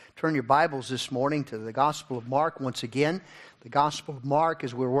Turn your Bibles this morning to the Gospel of Mark once again. The Gospel of Mark,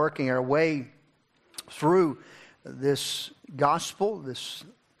 as we're working our way through this Gospel,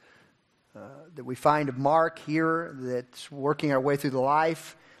 that we find of Mark here, that's working our way through the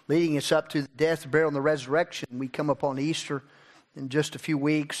life, leading us up to the death, burial, and the resurrection. We come upon Easter in just a few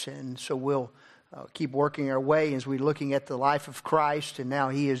weeks, and so we'll keep working our way as we're looking at the life of Christ, and now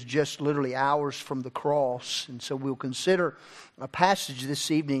He is just literally hours from the cross. And so we'll consider a passage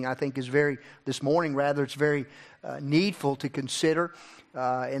this morning, it's very needful to consider.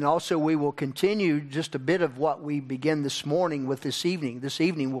 And also we will continue just a bit of what we begin this morning with this evening. This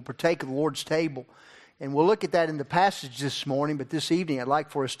evening we'll partake of the Lord's table, and we'll look at that in the passage this morning, but this evening I'd like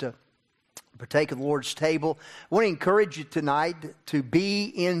for us to partake of the Lord's table. I want to encourage you tonight to be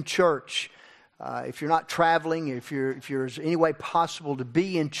in church. If you're not traveling, if there's any way possible to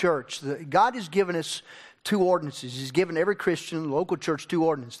be in church, God has given us two ordinances. He's given every Christian, local church, two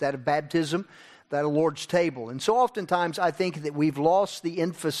ordinances: that of baptism, that of Lord's table. And so oftentimes I think that we've lost the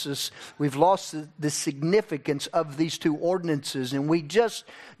emphasis, we've lost the significance of these two ordinances, and we just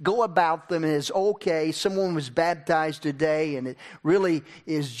go about them as, okay, someone was baptized today, and it really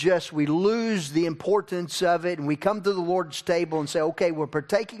is just, we lose the importance of it, and we come to the Lord's table and say, okay, we're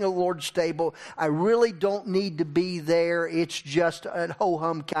partaking of the Lord's table. I really don't need to be there. It's just a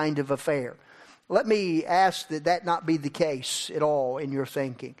ho-hum kind of affair. Let me ask that not be the case at all in your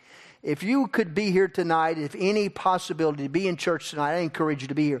thinking. If you could be here tonight, if any possibility to be in church tonight, I encourage you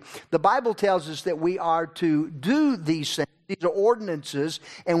to be here. The Bible tells us that we are to do these things. These are ordinances,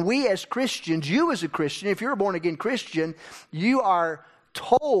 and we as Christians, you as a Christian, if you're a born-again Christian, you are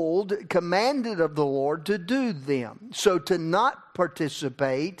told, commanded of the Lord to do them. So to not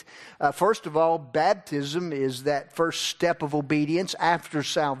participate, first of all, baptism is that first step of obedience after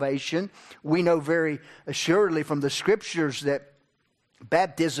salvation. We know very assuredly from the Scriptures that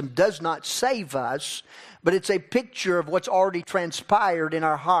baptism does not save us, but it's a picture of what's already transpired in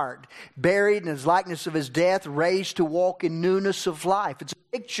our heart. Buried in His likeness of His death, raised to walk in newness of life. It's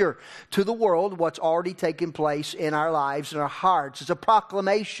a picture to the world of what's already taken place in our lives and our hearts. It's a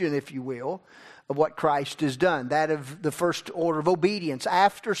proclamation, if you will, of what Christ has done. That of the first order of obedience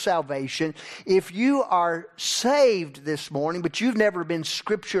after salvation. If you are saved this morning, but you've never been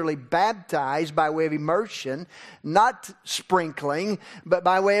scripturally baptized by way of immersion, not sprinkling, but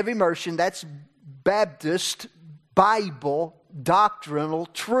by way of immersion, that's Baptist Bible doctrinal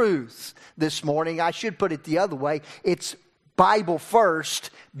truth this morning. I should put it the other way. It's Bible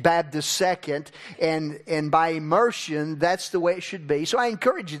first, Baptist second, and by immersion, that's the way it should be. So I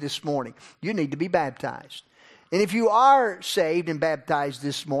encourage you this morning, you need to be baptized. And if you are saved and baptized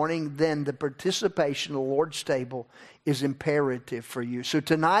this morning, then the participation in the Lord's table is imperative for you. So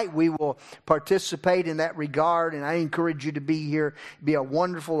tonight we will participate in that regard, and I encourage you to be here.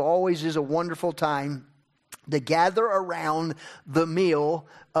 Always is a wonderful time to gather around the meal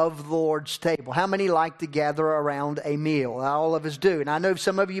of the Lord's table. How many like to gather around a meal? All of us do. And I know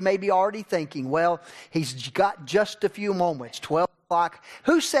some of you may be already thinking, well, he's got just a few moments, 12 o'clock.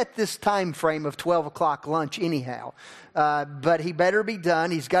 Who set this time frame of 12 o'clock lunch anyhow? But he better be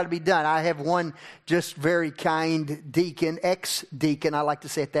done. He's got to be done. I have one just very kind deacon, ex-deacon, I like to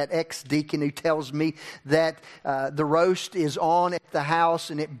say it, that ex-deacon who tells me that the roast is on at the house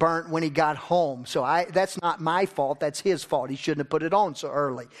and it burnt when he got home. So that's not my fault. That's his fault. He shouldn't have put it on so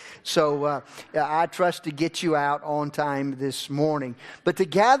early. So I trust to get you out on time this morning. But to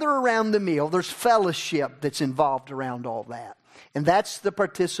gather around the meal, there's fellowship that's involved around all that. And that's the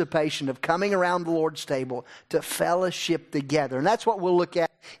participation of coming around the Lord's table to fellowship together. And that's what we'll look at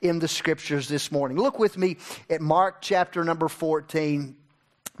in the Scriptures this morning. Look with me at Mark chapter number 14.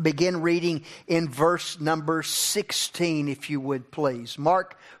 Begin reading in verse number 16, if you would please.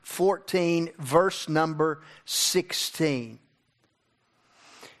 Mark 14, verse number 16.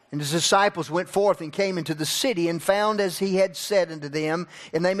 And his disciples went forth and came into the city and found as he had said unto them,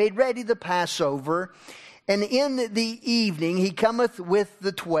 and they made ready the Passover. And in the evening he cometh with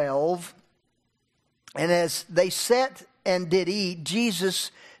the 12, and as they sat and did eat,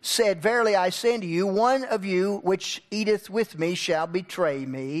 Jesus said, Verily I say unto you, one of you which eateth with me shall betray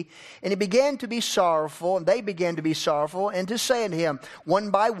me. And he began to be sorrowful, and they began to be sorrowful, and to say unto him, one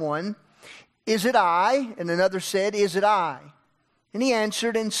by one, Is it I? And another said, Is it I? And he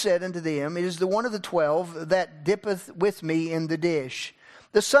answered and said unto them, It is the one of the 12 that dippeth with me in the dish.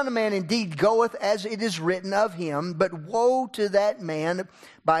 The Son of Man indeed goeth as it is written of him, but woe to that man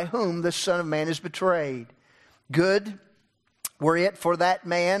by whom the Son of Man is betrayed. Good were it for that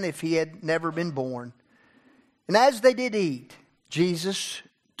man if he had never been born. And as they did eat, Jesus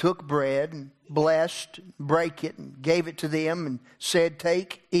took bread and blessed, brake it, and gave it to them and said,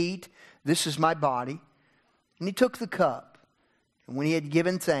 "Take, eat, this is my body." And he took the cup. And when he had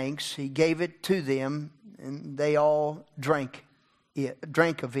given thanks, he gave it to them, and they all drank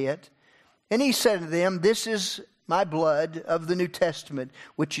of it. And he said to them, "This is my blood of the New Testament,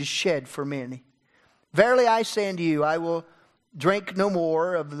 which is shed for many. Verily I say unto you, I will drink no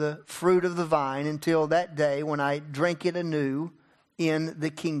more of the fruit of the vine until that day when I drink it anew in the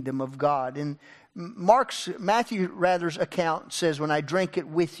kingdom of God." And Matthew's account says, "When I drink it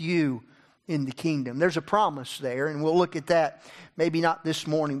with you in the kingdom." There's a promise there, and we'll look at that maybe not this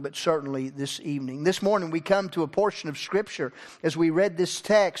morning, but certainly this evening. This morning we come to a portion of Scripture as we read this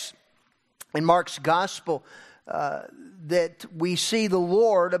text in Mark's Gospel that we see the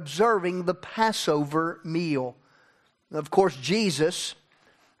Lord observing the Passover meal. Of course, Jesus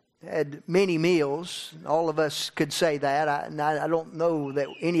had many meals. All of us could say that. I don't know that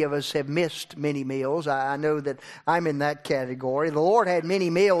any of us have missed many meals. I know that I'm in that category. The Lord had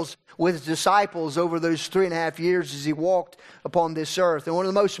many meals with His disciples over those 3.5 years as He walked upon this earth. And one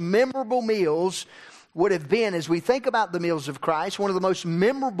of the most memorable meals would have been, as we think about the meals of Christ, one of the most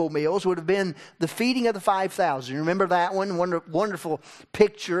memorable meals would have been the feeding of the 5,000. Remember that one? Wonderful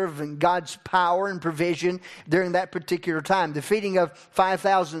picture of God's power and provision during that particular time. The feeding of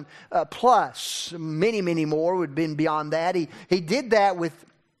 5,000 plus. Many, many more would have been beyond that. He did that with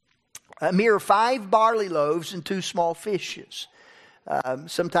a mere 5 barley loaves and 2 small fishes.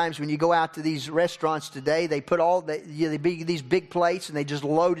 Sometimes when you go out to these restaurants today, they put these big plates and they just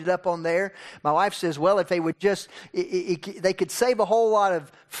load it up on there. My wife says, well, if they would just, they could save a whole lot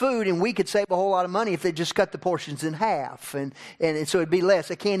of food and we could save a whole lot of money if they just cut the portions in half. And so it'd be less.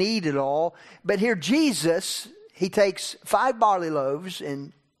 I can't eat it all. But here Jesus, He takes 5 barley loaves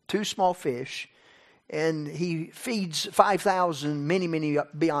and 2 small fish, and He feeds 5,000, many, many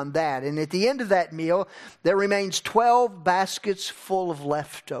beyond that. And at the end of that meal, there remains 12 baskets full of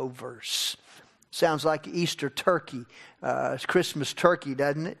leftovers. Sounds like Easter turkey, Christmas turkey,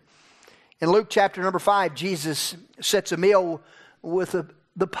 doesn't it? In Luke chapter number 5, Jesus sets a meal with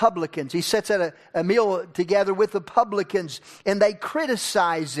the publicans. He sets at a meal together with the publicans, and they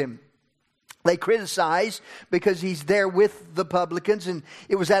criticize Him. They criticize because He's there with the publicans, and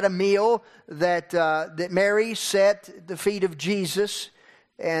it was at a meal that Mary set at the feet of Jesus.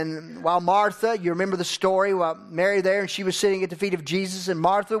 And while Martha, you remember the story, while Mary there, and she was sitting at the feet of Jesus, and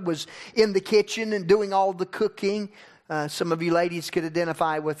Martha was in the kitchen and doing all the cooking. Some of you ladies could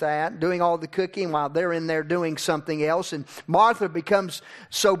identify with that, doing all the cooking while they're in there doing something else. And Martha becomes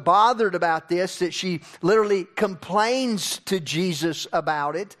so bothered about this that she literally complains to Jesus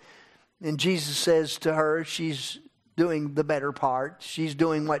about it. And Jesus says to her, she's doing the better part. She's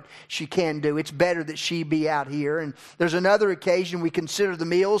doing what she can do. It's better that she be out here. And there's another occasion we consider the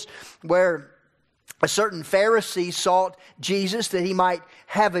meals where a certain Pharisee sought Jesus that He might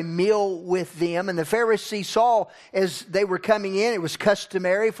have a meal with them. And the Pharisee saw as they were coming in, it was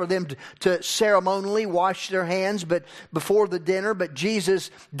customary for them to ceremonially wash their hands before the dinner. But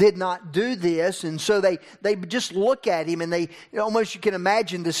Jesus did not do this. And so they just look at Him, and almost you can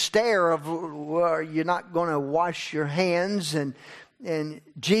imagine the stare of, well, you're not going to wash your hands. And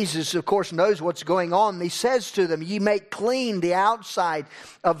Jesus, of course, knows what's going on. He says to them, "Ye make clean the outside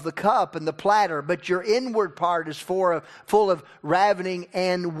of the cup and the platter, but your inward part is full of ravening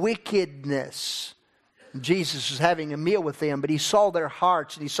and wickedness." Jesus was having a meal with them, but He saw their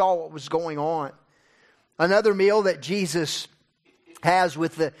hearts and He saw what was going on. Another meal that Jesus has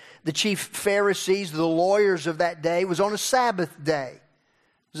with the chief Pharisees, the lawyers of that day, was on a Sabbath day.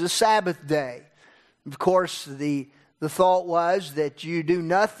 It was a Sabbath day. Of course, the thought was that you do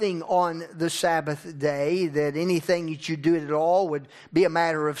nothing on the Sabbath day, that anything that you do at all would be a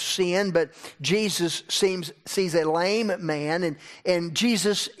matter of sin. But Jesus sees a lame man, and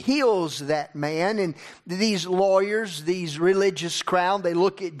Jesus heals that man. And these lawyers, these religious crowd, they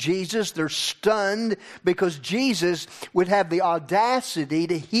look at Jesus, they're stunned because Jesus would have the audacity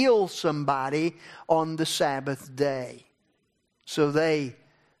to heal somebody on the Sabbath day. So they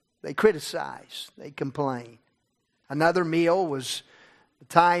criticize, they complain. Another meal was a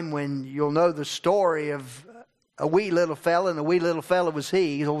time when you'll know the story of a wee little fella, and the wee little fella was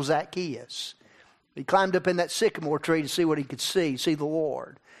old Zacchaeus. He climbed up in that sycamore tree to see what he could see the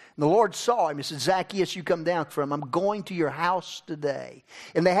Lord. And the Lord saw him. He said, "Zacchaeus, you come down from. I'm going to your house today."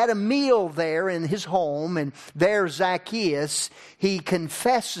 And they had a meal there in his home. And there Zacchaeus, he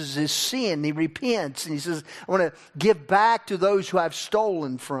confesses his sin. He repents. And he says, "I want to give back to those who I've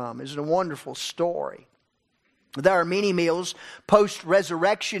stolen from." It's a wonderful story. There are many meals,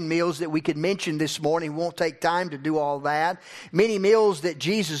 post-resurrection meals that we could mention this morning. We won't take time to do all that. Many meals that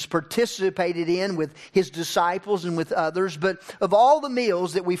Jesus participated in with His disciples and with others. But of all the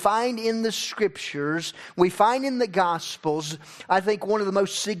meals that we find in the Scriptures, we find in the Gospels, I think one of the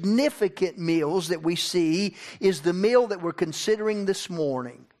most significant meals that we see is the meal that we're considering this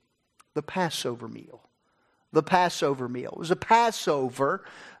morning, the Passover meal. The Passover meal. It was a Passover.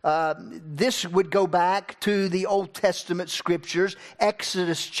 This would go back to the Old Testament Scriptures,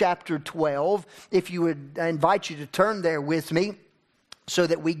 Exodus chapter 12. If you would, I invite you to turn there with me so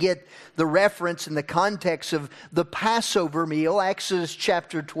that we get the reference and the context of the Passover meal, Exodus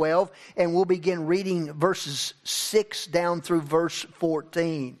chapter 12, and we'll begin reading verses 6 down through verse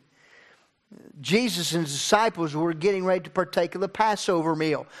 14. Jesus and His disciples were getting ready to partake of the Passover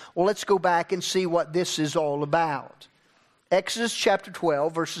meal. Well, let's go back and see what this is all about. Exodus chapter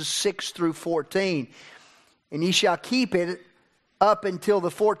 12, verses 6 through 14. And ye shall keep it up until the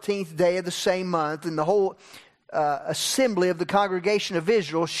 14th day of the same month, and the whole assembly of the congregation of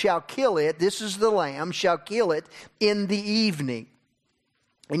Israel shall kill it. This is the lamb, shall kill it in the evening.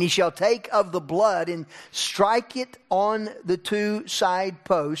 And ye shall take of the blood and strike it on the two side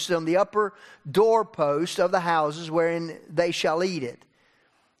posts, on the upper doorpost of the houses wherein they shall eat it.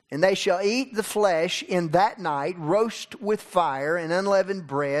 And they shall eat the flesh in that night, roast with fire and unleavened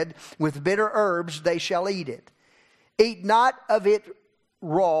bread, with bitter herbs they shall eat it. Eat not of it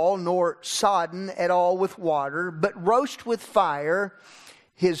raw, nor sodden at all with water, but roast with fire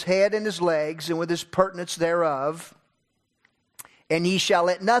his head and his legs, and with his purtenance thereof. And ye shall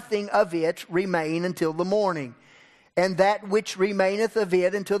let nothing of it remain until the morning. And that which remaineth of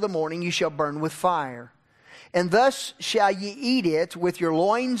it until the morning ye shall burn with fire. And thus shall ye eat it with your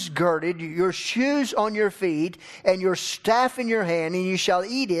loins girded, your shoes on your feet, and your staff in your hand, and you shall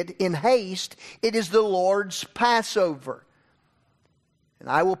eat it in haste. It is the Lord's Passover. And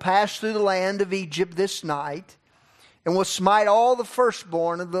I will pass through the land of Egypt this night, and will smite all the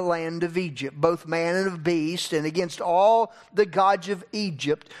firstborn of the land of Egypt, both man and of beast, and against all the gods of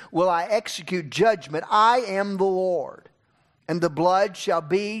Egypt will I execute judgment. I am the Lord. And the blood shall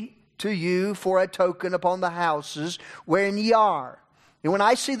be to you for a token upon the houses wherein ye are. And when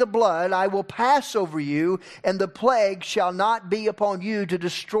I see the blood, I will pass over you, and the plague shall not be upon you to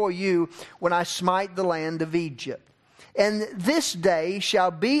destroy you when I smite the land of Egypt. And this day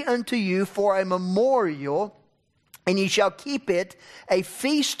shall be unto you for a memorial, and ye shall keep it a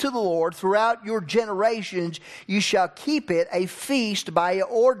feast to the Lord throughout your generations. You shall keep it a feast by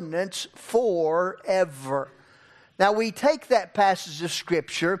ordinance forever. Now we take that passage of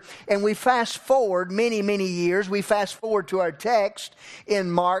Scripture and we fast forward many, many years. We fast forward to our text in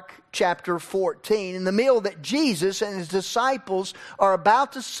Mark chapter 14. And the meal that Jesus and His disciples are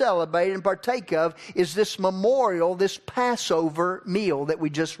about to celebrate and partake of is this memorial, this Passover meal that we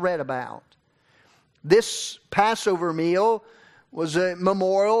just read about. This Passover meal was a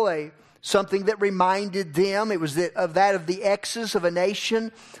memorial, something that reminded them. It was of the exodus of a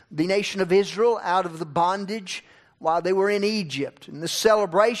nation, the nation of Israel, out of the bondage while they were in Egypt. And this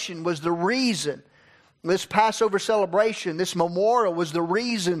celebration was the reason. This Passover celebration, this memorial was the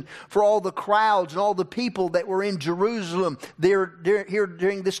reason for all the crowds and all the people that were in Jerusalem here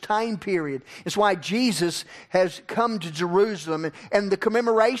during this time period. It's why Jesus has come to Jerusalem. And the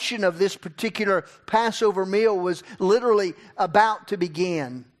commemoration of this particular Passover meal was literally about to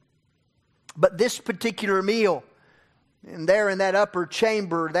begin. But this particular meal, and there in that upper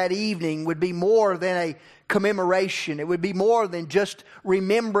chamber that evening, would be more than a commemoration. It would be more than just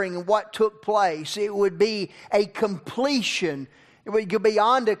remembering what took place. It would be a completion. It would go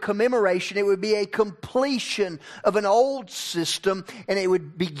beyond a commemoration. It would be a completion of an old system, and it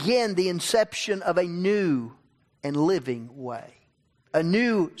would begin the inception of a new and living way. A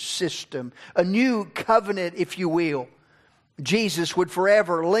new system, a new covenant, if you will. Jesus would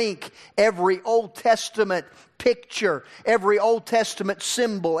forever link every Old Testament picture, every Old Testament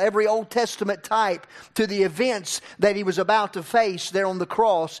symbol, every Old Testament type to the events that He was about to face there on the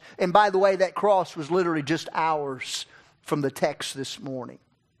cross. And by the way, that cross was literally just hours from the text this morning.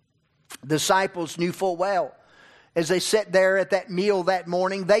 The disciples knew full well, as they sat there at that meal that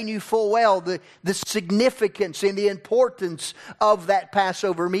morning, they knew full well the significance and the importance of that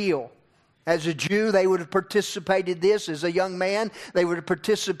Passover meal. As a Jew, they would have participated in this. As a young man, they would have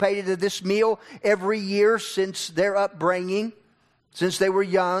participated in this meal every year since their upbringing, since they were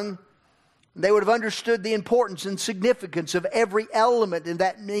young. They would have understood the importance and significance of every element in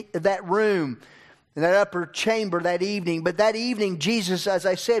that room, in that upper chamber that evening. But that evening, Jesus, as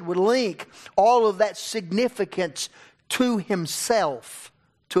I said, would link all of that significance to Himself.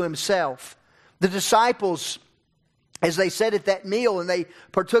 To Himself. The disciples as they sat at that meal and they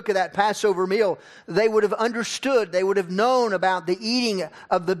partook of that Passover meal, they would have understood, they would have known about the eating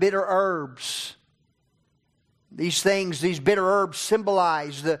of the bitter herbs. These things, these bitter herbs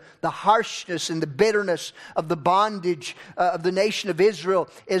symbolize the harshness and the bitterness of the bondage of the nation of Israel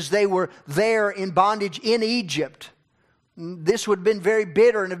as they were there in bondage in Egypt. This would have been very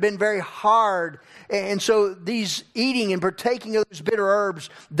bitter and have been very hard. And so these eating and partaking of those bitter herbs,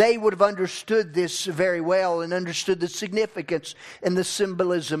 they would have understood this very well and understood the significance and the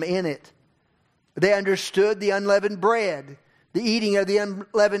symbolism in it. They understood the unleavened bread. The eating of the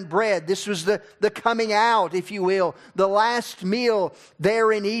unleavened bread. This was the coming out, if you will. The last meal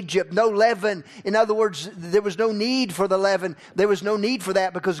there in Egypt. No leaven. In other words, there was no need for the leaven. There was no need for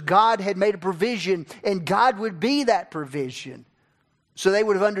that because God had made a provision and God would be that provision. So they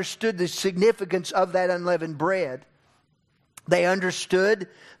would have understood the significance of that unleavened bread. They understood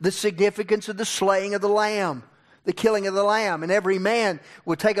the significance of the slaying of the lamb. The killing of the lamb. And every man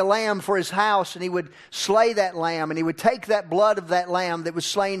would take a lamb for his house and he would slay that lamb. And he would take that blood of that lamb that was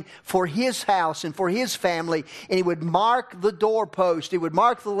slain for his house and for his family. And he would mark the doorpost. He would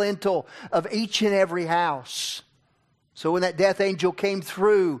mark the lintel of each and every house. So when that death angel came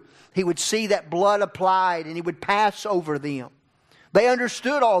through, he would see that blood applied and he would pass over them. They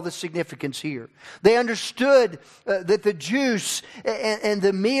understood all the significance here. They understood that the juice and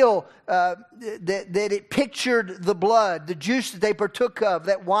the meal, that it pictured the blood. The juice that they partook of,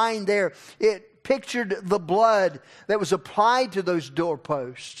 that wine there, it pictured the blood that was applied to those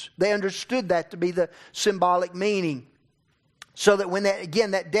doorposts. They understood that to be the symbolic meaning. So that when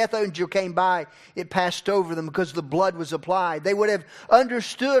that death angel came by, it passed over them because the blood was applied. They would have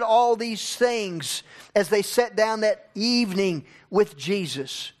understood all these things as they sat down that evening with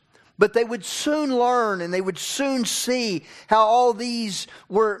Jesus. But they would soon learn and they would soon see how all these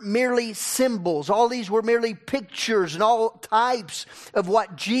were merely symbols. All these were merely pictures and all types of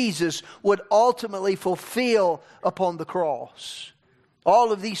what Jesus would ultimately fulfill upon the cross.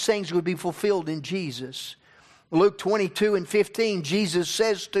 All of these things would be fulfilled in Jesus. Luke 22:15, Jesus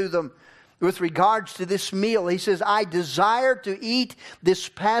says to them, with regards to this meal, He says, I desire to eat this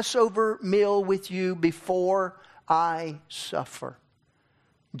Passover meal with you before I suffer.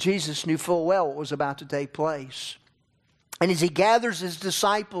 Jesus knew full well what was about to take place. And as He gathers His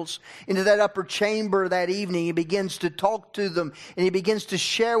disciples into that upper chamber that evening, He begins to talk to them and He begins to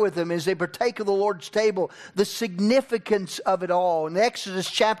share with them as they partake of the Lord's table the significance of it all. In Exodus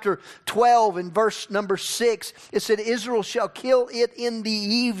chapter 12 and verse number 6, it said, Israel shall kill it in the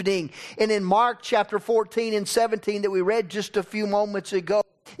evening. And in Mark chapter 14 and 17 that we read just a few moments ago,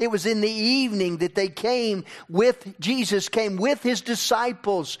 it was in the evening that Jesus came with His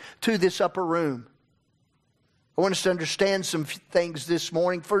disciples to this upper room. I want us to understand some things this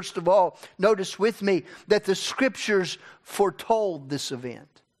morning. First of all, notice with me that the Scriptures foretold this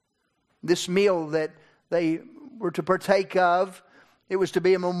event. This meal that they were to partake of, it was to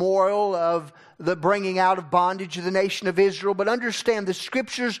be a memorial of the bringing out of bondage of the nation of Israel. But understand, the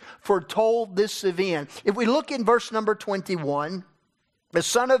Scriptures foretold this event. If we look in verse number 21, the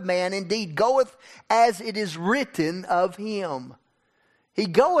Son of Man indeed goeth as it is written of Him. He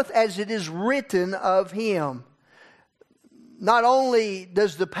goeth as it is written of Him. Not only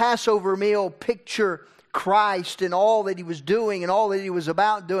does the Passover meal picture Christ and all that He was doing and all that He was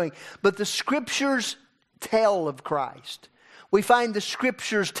about doing, but the Scriptures tell of Christ. We find the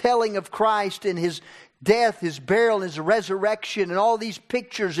Scriptures telling of Christ in His death, His burial, His resurrection, and all these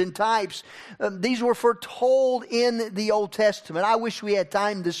pictures and types. These were foretold in the Old Testament. I wish we had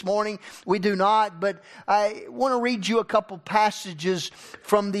time this morning. We do not, but I want to read you a couple passages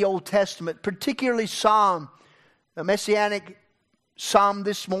from the Old Testament, particularly a Messianic Psalm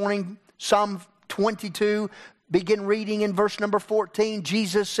this morning, Psalm 22. Begin reading in verse number 14.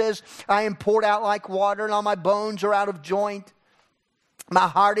 Jesus says, I am poured out like water, and all my bones are out of joint. My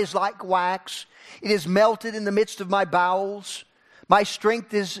heart is like wax. It is melted in the midst of my bowels. My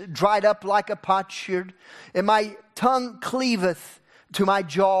strength is dried up like a potsherd, and my tongue cleaveth to my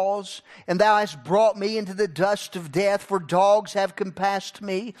jaws, and thou hast brought me into the dust of death, for dogs have compassed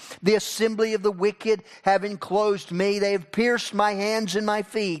me. The assembly of the wicked have enclosed me. They have pierced my hands and my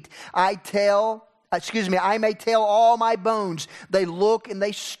feet. I may tell all my bones. They look and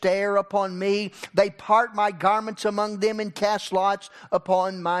they stare upon me. They part my garments among them and cast lots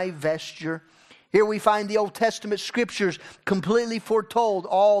upon my vesture. Here we find the Old Testament Scriptures completely foretold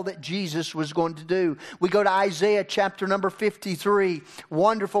all that Jesus was going to do. We go to Isaiah chapter number 53.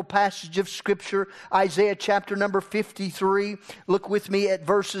 Wonderful passage of Scripture. Isaiah chapter number 53. Look with me at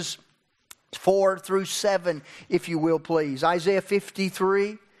verses 4 through 7, if you will, please. Isaiah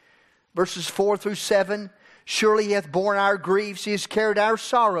 53, verses 4 through 7. Surely He hath borne our griefs, He has carried our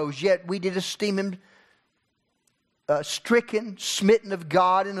sorrows, yet we did esteem Him stricken, smitten of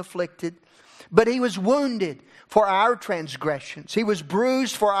God, and afflicted. But He was wounded for our transgressions. He was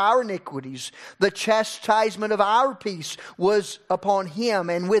bruised for our iniquities. The chastisement of our peace was upon Him,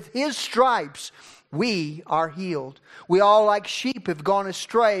 and with His stripes we are healed. We all like sheep have gone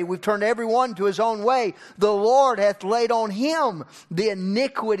astray. We've turned every one to his own way. The Lord hath laid on Him the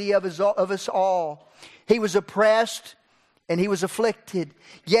iniquity of us all. He was oppressed and He was afflicted,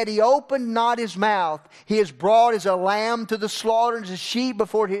 yet He opened not His mouth. He is brought as a lamb to the slaughter, and as a sheep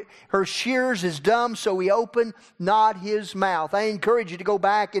before her shearers is dumb, so He opened not His mouth. I encourage you to go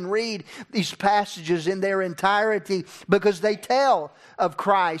back and read these passages in their entirety, because they tell of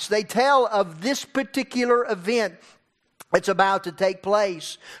Christ. They tell of this particular event it's about to take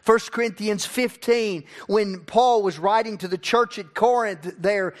place. 1 Corinthians 15, when Paul was writing to the church at Corinth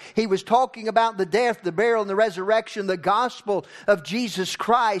there, he was talking about the death, the burial, and the resurrection, the gospel of Jesus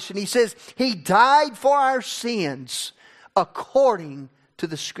Christ. And he says, He died for our sins according to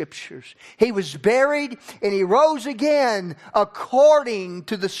the Scriptures. He was buried and He rose again according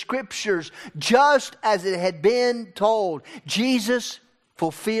to the Scriptures, just as it had been told. Jesus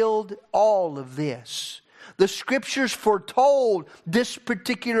fulfilled all of this. The Scriptures foretold this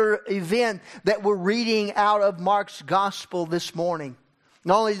particular event that we're reading out of Mark's Gospel this morning.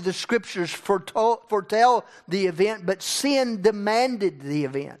 Not only did the Scriptures foretell the event, but sin demanded the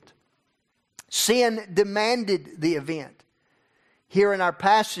event. Sin demanded the event. Here in our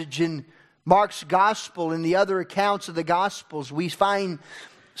passage in Mark's Gospel and the other accounts of the Gospels, we find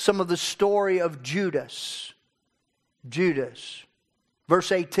some of the story of Judas. Judas.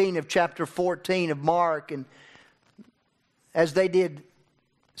 Verse 18 of chapter 14 of Mark, and as they did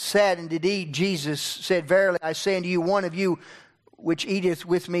sat and did eat, Jesus said, Verily I say unto you, one of you which eateth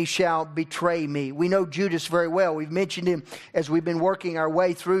with me shall betray me. We know Judas very well. We've mentioned him as we've been working our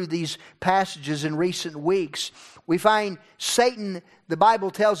way through these passages in recent weeks. We find Satan, the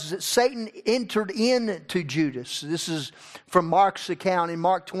Bible tells us that Satan entered into Judas. This is from Mark's account in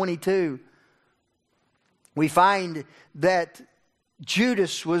Mark 22. We find that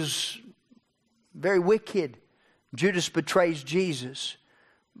Judas was very wicked. Judas betrays Jesus.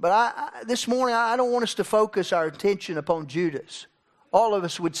 But this morning, I don't want us to focus our attention upon Judas. All of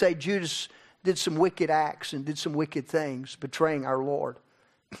us would say Judas did some wicked acts and did some wicked things, betraying our Lord.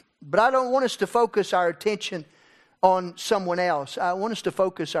 But I don't want us to focus our attention on someone else. I want us to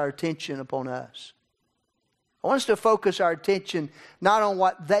focus our attention upon us. I want us to focus our attention not on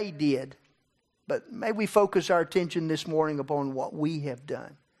what they did, but may we focus our attention this morning upon what we have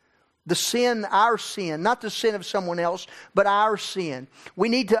done. The sin, our sin, not the sin of someone else, but our sin. We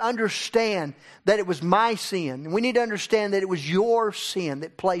need to understand that it was my sin. We need to understand that it was your sin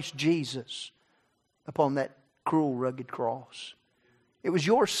that placed Jesus upon that cruel, rugged cross. It was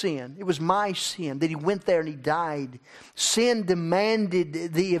your sin. It was my sin that He went there and He died. Sin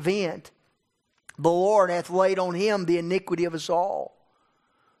demanded the event. The Lord hath laid on Him the iniquity of us all.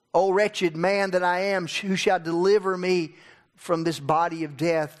 O wretched man that I am, who shall deliver me from this body of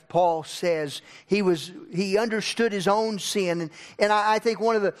death? Paul says he understood his own sin, and I think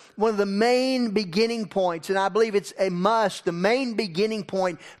one of the main beginning points, and I believe it's a must, the main beginning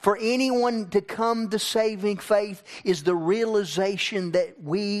point for anyone to come to saving faith is the realization that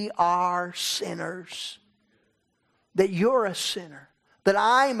we are sinners, that you're a sinner. That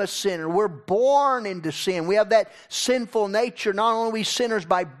I'm a sinner. We're born into sin. We have that sinful nature. Not only are we sinners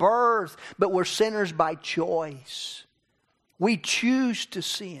by birth, but we're sinners by choice. We choose to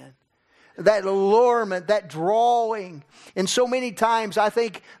sin. That allurement, that drawing. And so many times I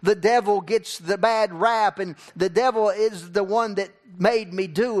think the devil gets the bad rap, and the devil is the one that made me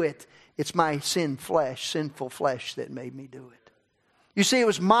do it. It's my sinful flesh that made me do it. You see, it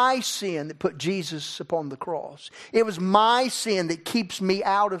was my sin that put Jesus upon the cross. It was my sin that keeps me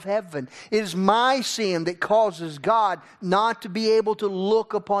out of heaven. It is my sin that causes God not to be able to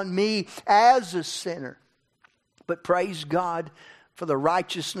look upon me as a sinner. But praise God for the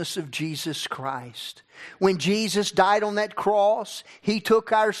righteousness of Jesus Christ. When Jesus died on that cross, He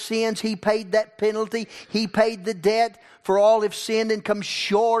took our sins. He paid that penalty. He paid the debt. For all have sinned and come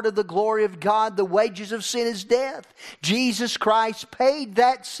short of the glory of God. The wages of sin is death. Jesus Christ paid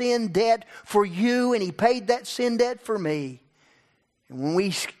that sin debt for you, and He paid that sin debt for me. And when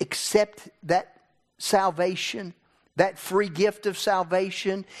we accept that salvation, that free gift of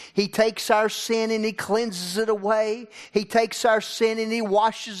salvation. He takes our sin and He cleanses it away. He takes our sin and He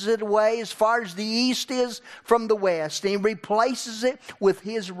washes it away as far as the east is from the west. And He replaces it with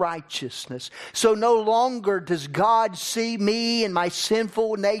His righteousness. So no longer does God see me and my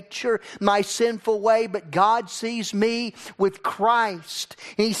sinful nature, my sinful way, but God sees me with Christ.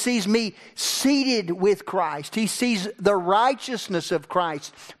 He sees me seated with Christ. He sees the righteousness of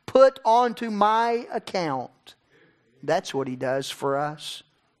Christ put onto my account. That's what He does for us.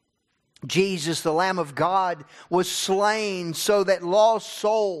 Jesus, the Lamb of God, was slain so that lost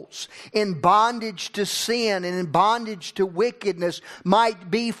souls in bondage to sin and in bondage to wickedness might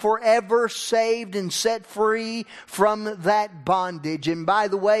be forever saved and set free from that bondage. And by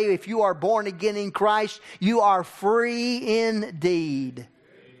the way, if you are born again in Christ, you are free indeed.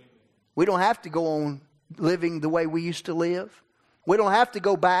 We don't have to go on living the way we used to live. We don't have to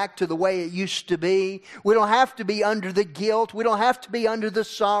go back to the way it used to be. We don't have to be under the guilt. We don't have to be under the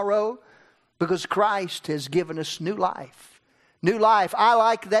sorrow, because Christ has given us new life. New life. I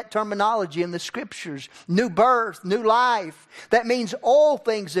like that terminology in the Scriptures. New birth, new life. That means all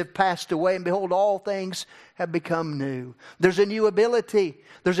things have passed away, and behold, all things have become new. There's a new ability.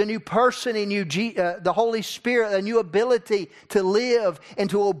 There's a new person in you, the Holy Spirit, a new ability to live and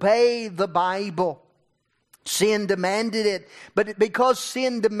to obey the Bible. Sin demanded it. But because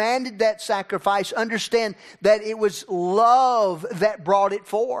sin demanded that sacrifice, understand that it was love that brought it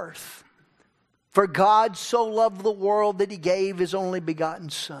forth. For God so loved the world that He gave His only begotten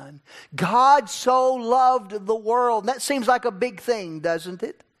Son. God so loved the world. That seems like a big thing, doesn't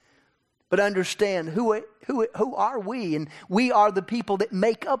it? But understand, who are we? And we are the people that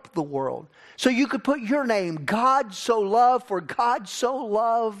make up the world. So you could put your name, God so loved, for God so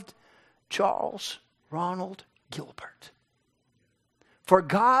loved Charles Ronald Gilbert. For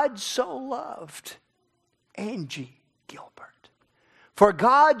God so loved Angie Gilbert. For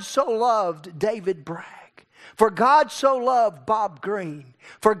God so loved David Bragg. For God so loved Bob Green.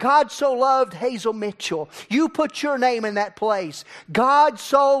 For God so loved Hazel Mitchell. You put your name in that place. God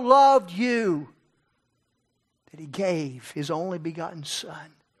so loved you that He gave His only begotten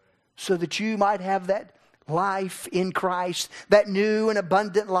Son so that you might have that life in Christ, that new and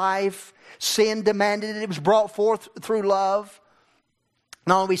abundant life. Sin demanded it. It was brought forth through love.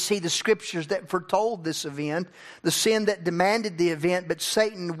 Not only we see the Scriptures that foretold this event, the sin that demanded the event, but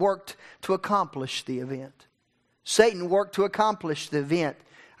Satan worked to accomplish the event. Satan worked to accomplish the event.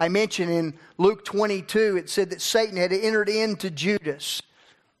 I mentioned in Luke 22, it said that Satan had entered into Judas.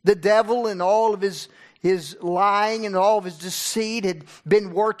 The devil and all of his lying and all of his deceit had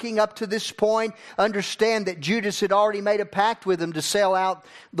been working up to this point. Understand that Judas had already made a pact with him to sell out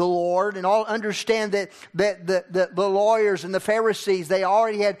the Lord. And all understand that the lawyers and the Pharisees, they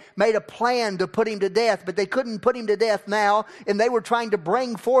already had made a plan to put Him to death. But they couldn't put Him to death now. And they were trying to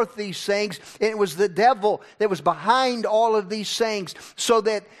bring forth these things. And it was the devil that was behind all of these things, so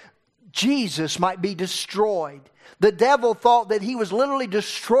that Jesus might be destroyed. The devil thought that he was literally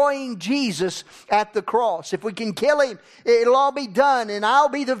destroying Jesus at the cross. If we can kill Him, it'll all be done and I'll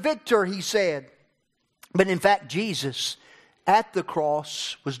be the victor, he said. But in fact, Jesus at the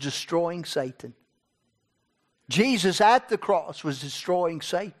cross was destroying Satan. Jesus at the cross was destroying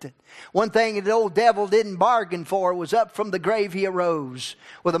Satan. One thing the old devil didn't bargain for was up from the grave he arose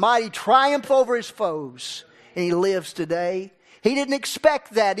with a mighty triumph over his foes. And he lives today. He didn't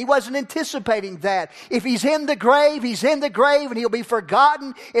expect that. He wasn't anticipating that. If he's in the grave, he's in the grave and he'll be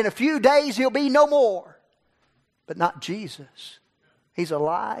forgotten. In a few days, he'll be no more. But not Jesus. He's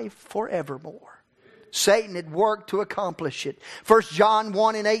alive forevermore. Satan had worked to accomplish it. 1 John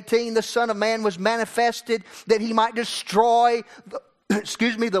 1:18, the Son of Man was manifested that He might destroy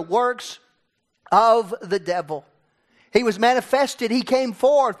the works of the devil. He was manifested. He came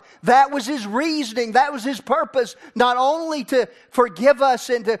forth. That was His reasoning. That was His purpose. Not only to forgive us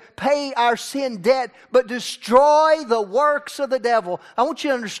and to pay our sin debt, but destroy the works of the devil. I want you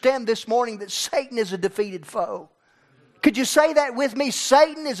to understand this morning that Satan is a defeated foe. Could you say that with me?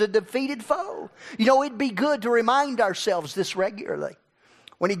 Satan is a defeated foe. You know, it'd be good to remind ourselves this regularly.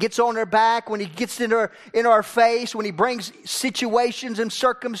 When he gets on our back, when he gets in our face, when he brings situations and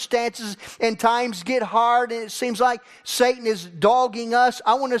circumstances and times get hard and it seems like Satan is dogging us,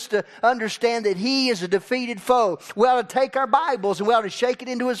 I want us to understand that he is a defeated foe. We ought to take our Bibles and we ought to shake it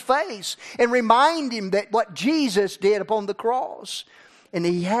into his face and remind him that what Jesus did upon the cross. And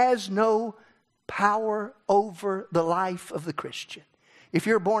he has no power over the life of the Christian. If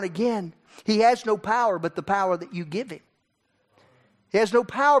you're born again, he has no power but the power that you give him. He has no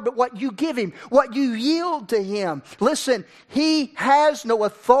power but what you give him, what you yield to him. Listen, he has no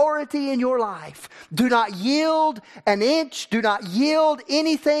authority in your life. Do not yield an inch. Do not yield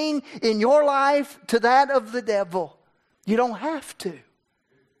anything in your life to that of the devil. You don't have to.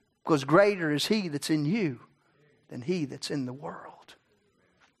 Because greater is he that's in you than he that's in the world.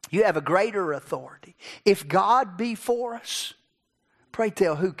 You have a greater authority. If God be for us, pray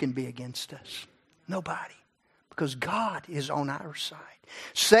tell who can be against us? Nobody. Because God is on our side.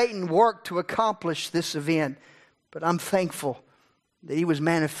 Satan worked to accomplish this event, but I'm thankful that he was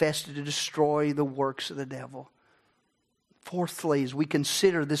manifested to destroy the works of the devil. Fourthly, as we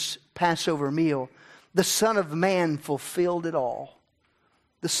consider this Passover meal, the Son of Man fulfilled it all.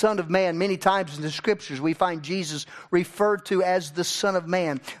 The Son of Man, many times in the Scriptures we find Jesus referred to as the Son of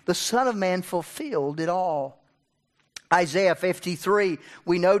Man. The Son of Man fulfilled it all. Isaiah 53,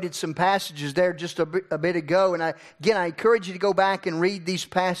 we noted some passages there just a bit ago. And I encourage you to go back and read these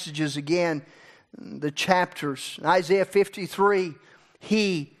passages again, the chapters. In Isaiah 53,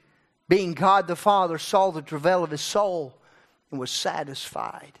 he, being God the Father, saw the travail of his soul and was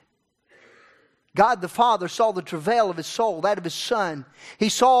satisfied. God the Father saw the travail of his soul, that of his Son. He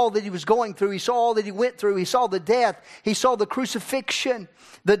saw all that he was going through. He saw all that he went through. He saw the death. He saw the crucifixion,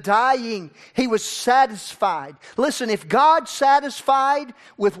 the dying. He was satisfied. Listen, if God's satisfied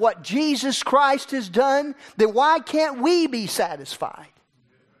with what Jesus Christ has done, then why can't we be satisfied?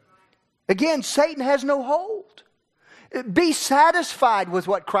 Again, Satan has no hold. Be satisfied with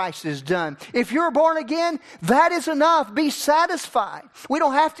what Christ has done. If you're born again, that is enough. Be satisfied. We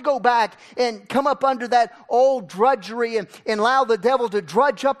don't have to go back and come up under that old drudgery and allow the devil to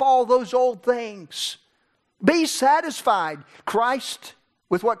drudge up all those old things. Be satisfied. Christ,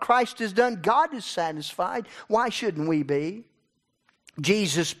 with what Christ has done, God is satisfied. Why shouldn't we be?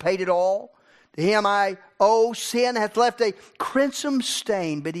 Jesus paid it all. To him I owe. Sin hath left a crimson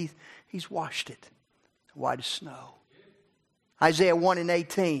stain, but he's washed it white as snow. Isaiah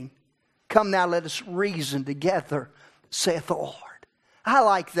 1:18. Come now, let us reason together, saith the Lord. I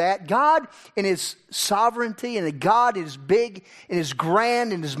like that. God in his sovereignty, and God is big and is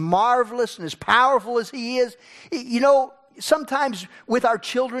grand and is marvelous and as powerful as he is. You know, sometimes with our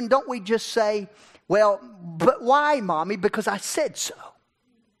children, don't we just say, well, but why, Mommy? Because I said so.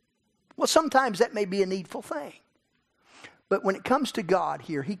 Well, sometimes that may be a needful thing. But when it comes to God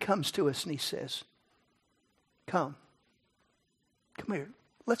here, he comes to us and he says, come here.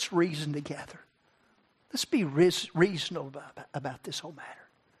 Let's reason together. Let's be reasonable about this whole matter.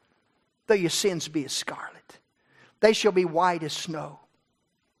 Though your sins be as scarlet, they shall be white as snow.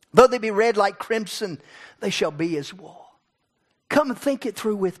 Though they be red like crimson, they shall be as wool. Come and think it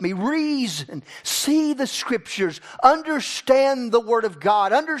through with me. Reason. See the Scriptures. Understand the Word of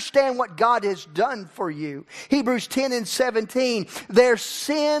God. Understand what God has done for you. Hebrews 10:17. Their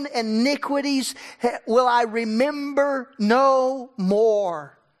sin and iniquities will I remember no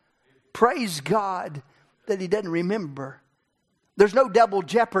more. Praise God that he doesn't remember. There's no double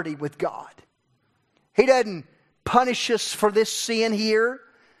jeopardy with God. He doesn't punish us for this sin here.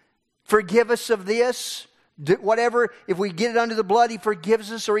 Forgive us of this. Whatever, if we get it under the blood, he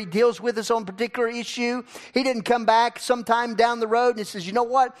forgives us, or he deals with us on a particular issue. He didn't come back sometime down the road and he says, you know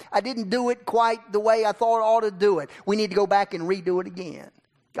what? I didn't do it quite the way I thought I ought to do it. We need to go back and redo it again.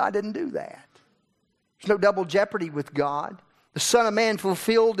 God didn't do that. There's no double jeopardy with God. The Son of Man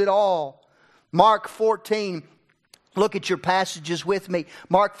fulfilled it all. Mark 14. Look at your passages with me.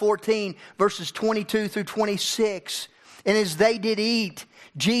 Mark 14, verses 22 through 26. And as they did eat,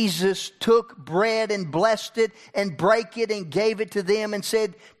 Jesus took bread and blessed it and brake it and gave it to them and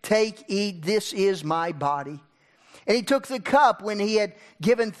said, take, eat, this is my body. And he took the cup when he had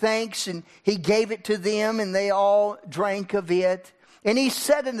given thanks, and he gave it to them, and they all drank of it. And he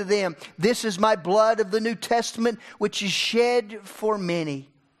said unto them, this is my blood of the New Testament, which is shed for many.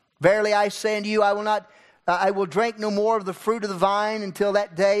 Verily I say unto you, I will drink no more of the fruit of the vine until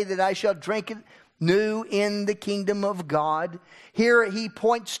that day that I shall drink it new in the kingdom of God. Here he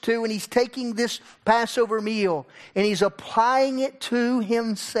points to, and he's taking this Passover meal and he's applying it to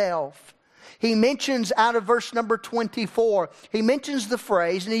himself. He mentions out of verse number 24, he mentions the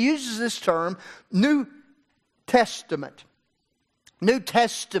phrase, and he uses this term, New Testament. New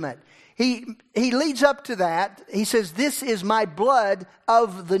Testament. he leads up to that. He says, this is my blood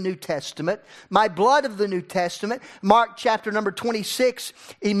of the New Testament. My blood of the New Testament. Mark chapter number 26,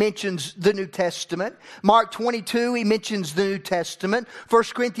 he mentions the New Testament. Mark 22, he mentions the New Testament. 1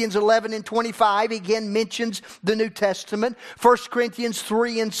 Corinthians 11 and 25, he again mentions the New Testament. 1 Corinthians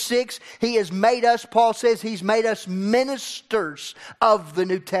 3 and 6, he has made us, Paul says, he's made us ministers of the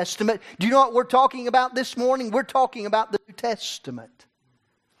New Testament. Do you know what we're talking about this morning? We're talking about the New Testament.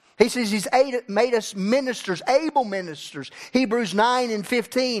 He says He's made us ministers, able ministers. Hebrews 9 and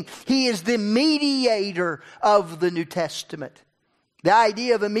 15. He is the mediator of the New Testament. The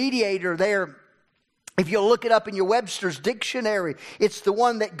idea of a mediator there, if you look it up in your Webster's dictionary, it's the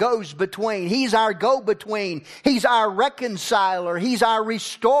one that goes between. He's our go-between. He's our reconciler. He's our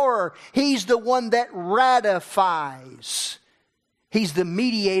restorer. He's the one that ratifies. He's the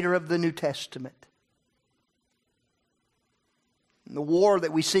mediator of the New Testament. The war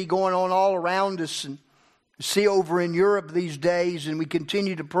that we see going on all around us and see over in Europe these days, and we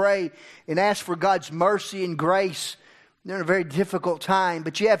continue to pray and ask for God's mercy and grace. They're in a very difficult time,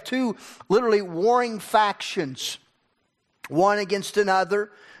 but you have two literally warring factions, one against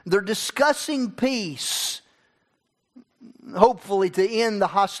another. They're discussing peace, hopefully to end the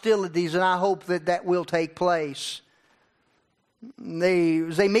hostilities, and I hope that that will take place.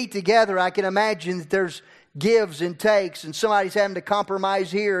 As they meet together, I can imagine that there's gives and takes, and somebody's having to compromise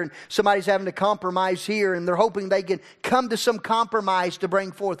here, and somebody's having to compromise here, and they're hoping they can come to some compromise to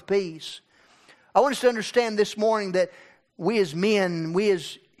bring forth peace. I want us to understand this morning that we as men, we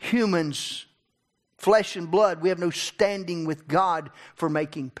as humans, flesh and blood, we have no standing with God for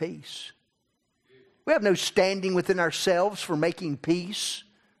making peace. We have no standing within ourselves for making peace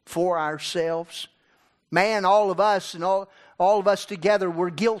for ourselves. Man, all of us and all of us together, we're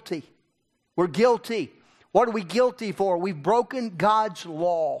guilty. We're guilty. What are we guilty for? We've broken God's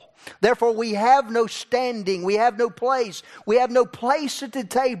law. Therefore, we have no standing. We have no place. We have no place at the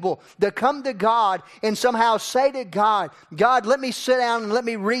table to come to God and somehow say to God, God, let me sit down and let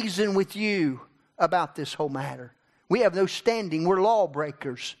me reason with you about this whole matter. We have no standing. We're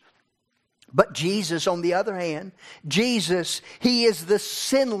lawbreakers. But Jesus, on the other hand, Jesus, He is the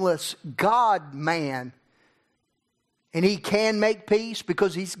sinless God-man. And He can make peace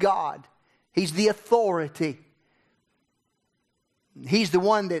because He's God. He's the authority. He's the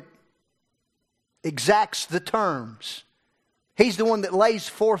one that exacts the terms. He's the one that lays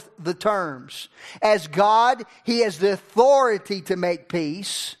forth the terms. As God, He has the authority to make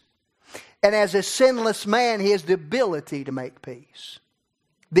peace. And as a sinless man, He has the ability to make peace.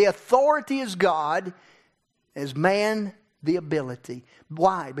 The authority is God. As man, the ability.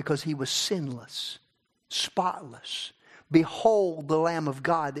 Why? Because He was sinless, spotless. Behold the Lamb of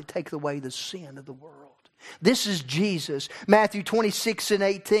God that taketh away the sin of the world. This is Jesus. Matthew 26 and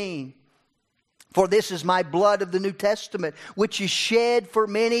 18. For this is my blood of the New Testament, which is shed for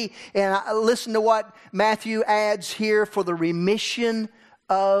many. And listen to what Matthew adds here, for the remission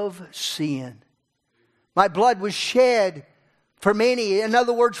of sin. My blood was shed for many. In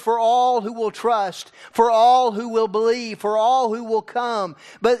other words, for all who will trust, for all who will believe, for all who will come.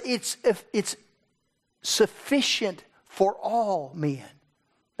 But it's sufficient for all men,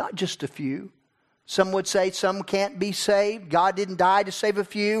 not just a few. Some would say some can't be saved. God didn't die to save a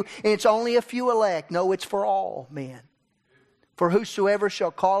few, and it's only a few elect. No, it's for all men. For whosoever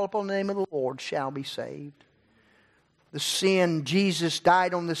shall call upon the name of the Lord shall be saved. The sin, Jesus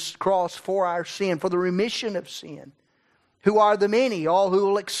died on this cross for our sin, for the remission of sin. Who are the many? All who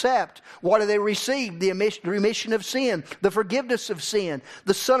will accept. What do they receive? The remission of sin, the forgiveness of sin.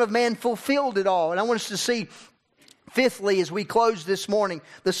 The Son of Man fulfilled it all. And I want us to see, fifthly, as we close this morning,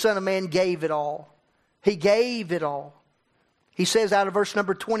 the Son of Man gave it all. He gave it all. He says out of verse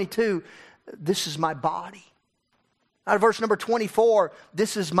number 22, this is my body. Out of verse number 24,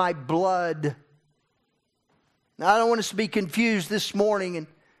 this is my blood. Now, I don't want us to be confused this morning, and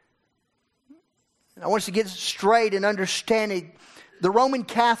I want us to get straight and understand it. The Roman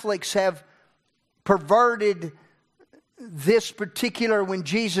Catholics have perverted this particular, when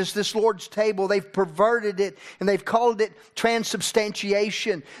Jesus, this Lord's table, they've perverted it and they've called it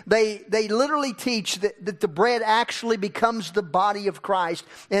transubstantiation. They literally teach that the bread actually becomes the body of Christ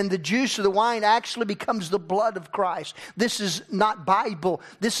and the juice of the wine actually becomes the blood of Christ. This is not Bible.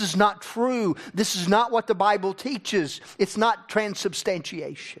 This is not true. This is not what the Bible teaches. It's not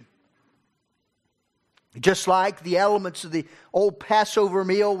transubstantiation. Just like the elements of the old Passover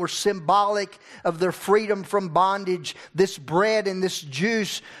meal were symbolic of their freedom from bondage, this bread and this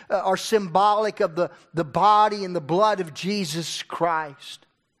juice are symbolic of the body and the blood of Jesus Christ.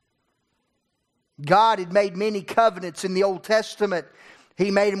 God had made many covenants in the Old Testament. He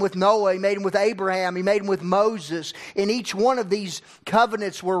made them with Noah. He made them with Abraham. He made them with Moses. And each one of these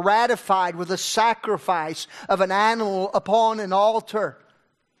covenants were ratified with a sacrifice of an animal upon an altar.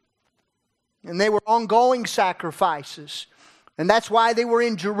 And they were ongoing sacrifices. And that's why they were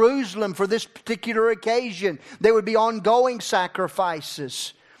in Jerusalem for this particular occasion. They would be ongoing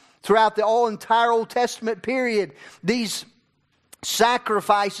sacrifices throughout the entire Old Testament period. These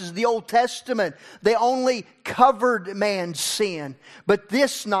sacrifices of the Old Testament, they only covered man's sin. But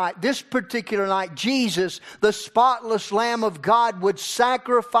this night, this particular night, Jesus, the spotless Lamb of God, would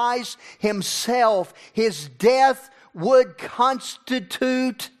sacrifice Himself. His death would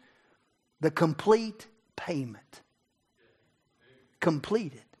constitute the complete payment.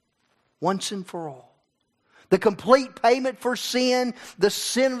 Completed. Once and for all. The complete payment for sin, the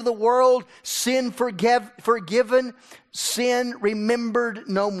sin of the world, sin forgiven, sin remembered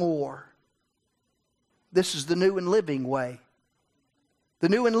no more. This is the new and living way. The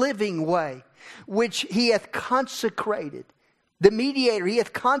new and living way, which He hath consecrated. The mediator, He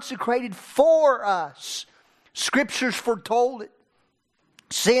hath consecrated for us. Scriptures foretold it.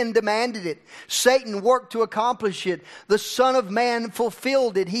 Sin demanded it. Satan worked to accomplish it. The Son of Man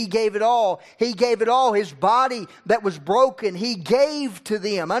fulfilled it. He gave it all. He gave it all. His body that was broken, He gave to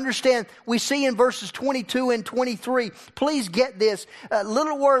them. Understand, we see in verses 22 and 23. Please get this.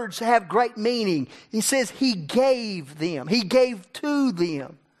 Little words have great meaning. He says He gave them. He gave to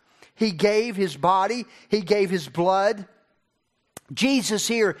them. He gave His body. He gave His blood. Jesus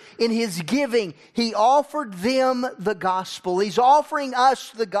here, in His giving, He offered them the gospel. He's offering us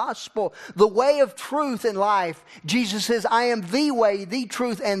the gospel, the way of truth and life. Jesus says, I am the way, the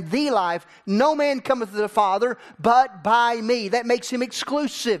truth, and the life. No man cometh to the Father but by me. That makes Him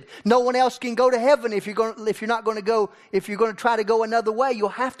exclusive. No one else can go to heaven if you're going to try to go another way. You'll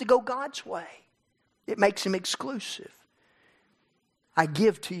have to go God's way. It makes Him exclusive. I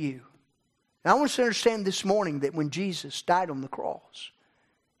give to you. Now, I want us to understand this morning that when Jesus died on the cross,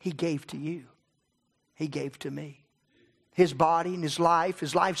 He gave to you. He gave to me. His body and His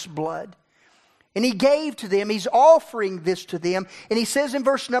life's blood. And He gave to them. He's offering this to them. And He says in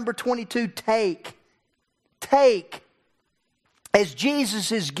verse number 22, take. As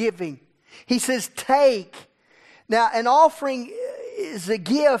Jesus is giving. He says, take. Now, an offering is a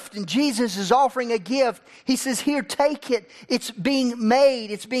gift, and Jesus is offering a gift. He says, here, take it. It's being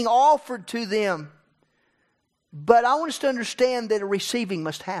made. It's being offered to them. But I want us to understand that a receiving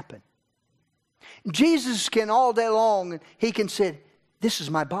must happen. Jesus can all day long, He can say, this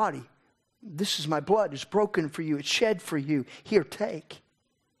is my body. This is my blood. It's broken for you. It's shed for you. Here, take.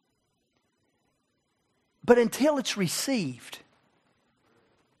 But until it's received,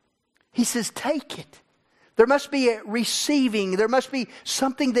 He says, take it. There must be a receiving. There must be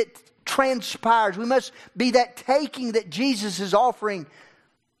something that transpires. We must be that taking that Jesus is offering.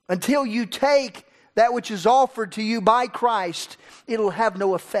 Until you take that which is offered to you by Christ, it'll have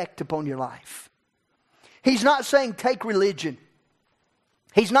no effect upon your life. He's not saying take religion.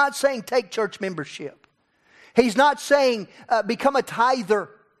 He's not saying take church membership. He's not saying become a tither.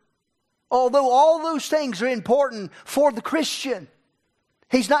 Although all those things are important for the Christian.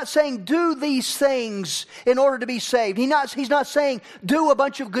 He's not saying do these things in order to be saved. He's not saying do a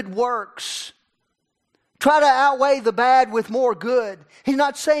bunch of good works. Try to outweigh the bad with more good. He's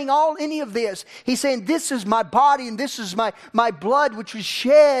not saying any of this. He's saying this is my body and this is my blood which was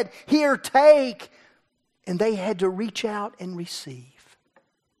shed. Here, take. And they had to reach out and receive.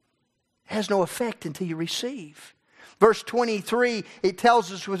 It has no effect until you receive. Verse 23, it tells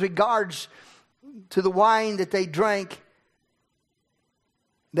us with regards to the wine that they drank,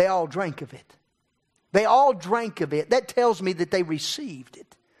 they all drank of it. They all drank of it. That tells me that they received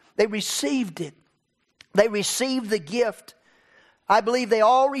it. They received it. They received the gift. I believe they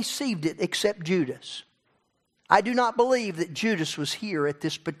all received it except Judas. I do not believe that Judas was here at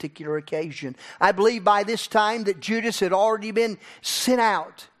this particular occasion. I believe by this time that Judas had already been sent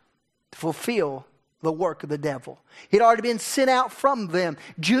out to fulfill the work of the devil. He'd already been sent out from them.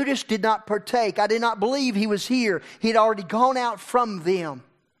 Judas did not partake. I did not believe he was here. He'd already gone out from them.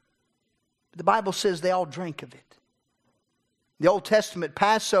 The Bible says they all drank of it. The Old Testament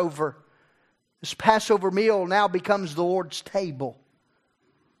Passover, this Passover meal now becomes the Lord's table.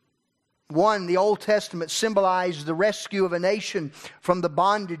 One, the Old Testament symbolized the rescue of a nation from the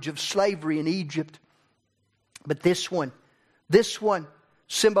bondage of slavery in Egypt. But this one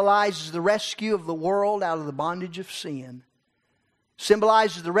symbolizes the rescue of the world out of the bondage of sin.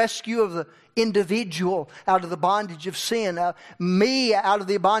 Symbolizes the rescue of the individual out of the bondage of sin. Me out of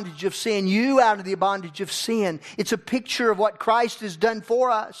the bondage of sin. You out of the bondage of sin. It's a picture of what Christ has done for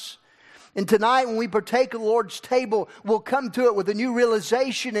us. And tonight when we partake of the Lord's table, we'll come to it with a new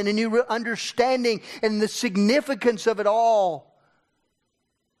realization and a new understanding and the significance of it all.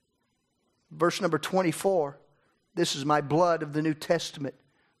 Verse number 24. This is my blood of the New Testament,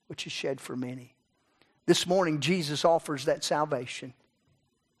 which is shed for many. This morning, Jesus offers that salvation.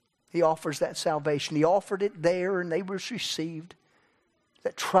 He offers that salvation. He offered it there and they were received.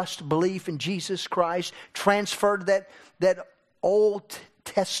 That trust, belief in Jesus Christ transferred that Old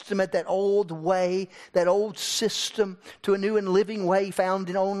Testament, that old way, that old system to a new and living way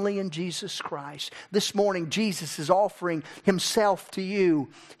found only in Jesus Christ. This morning, Jesus is offering Himself to you.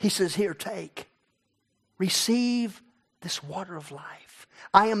 He says, here, take. Receive this water of life.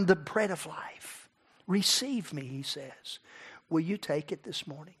 I am the bread of life. Receive me, He says. Will you take it this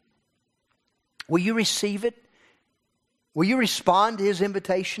morning? Will you receive it? Will you respond to His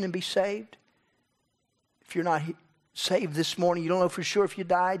invitation and be saved? If you're not saved this morning, you don't know for sure if you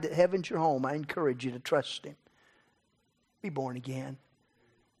died, that heaven's your home. I encourage you to trust Him. Be born again.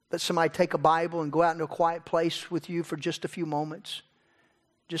 Let somebody take a Bible and go out into a quiet place with you for just a few moments.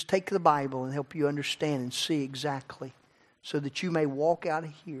 Just take the Bible and help you understand and see exactly, so that you may walk out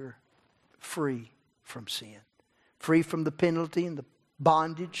of here free from sin. Free from the penalty and the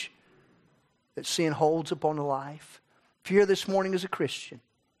bondage that sin holds upon a life. If you're here this morning as a Christian,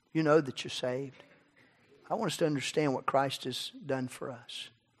 you know that you're saved. I want us to understand what Christ has done for us.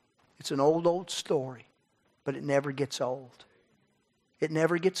 It's an old story, but it never gets old. It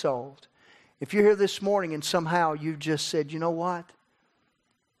never gets old. If you're here this morning and somehow you've just said, you know what?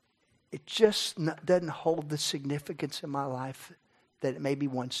 It just doesn't hold the significance in my life that it maybe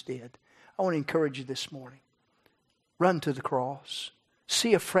once did. I want to encourage you this morning. Run to the cross.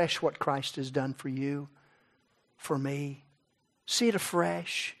 See afresh what Christ has done for you, for me. See it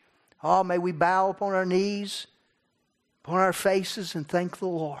afresh. Oh, may we bow upon our knees, upon our faces, and thank the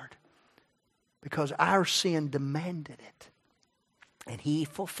Lord. Because our sin demanded it. And He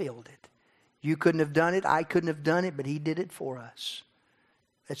fulfilled it. You couldn't have done it. I couldn't have done it. But He did it for us.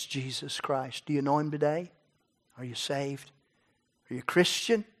 That's Jesus Christ. Do you know Him today? Are you saved? Are you a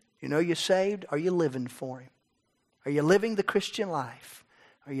Christian? You know you're saved? Are you living for Him? Are you living the Christian life?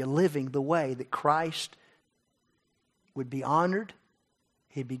 Are you living the way that Christ would be honored?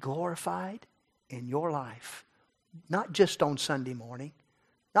 He'd be glorified in your life. Not just on Sunday morning.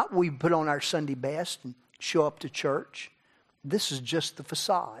 Not we put on our Sunday best and show up to church. This is just the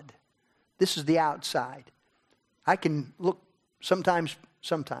facade. This is the outside. I can look sometimes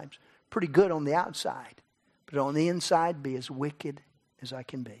pretty good on the outside. But on the inside, be as wicked as I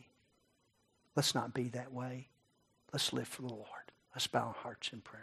can be. Let's not be that way. Let's live for the Lord. Let's bow our hearts in prayer.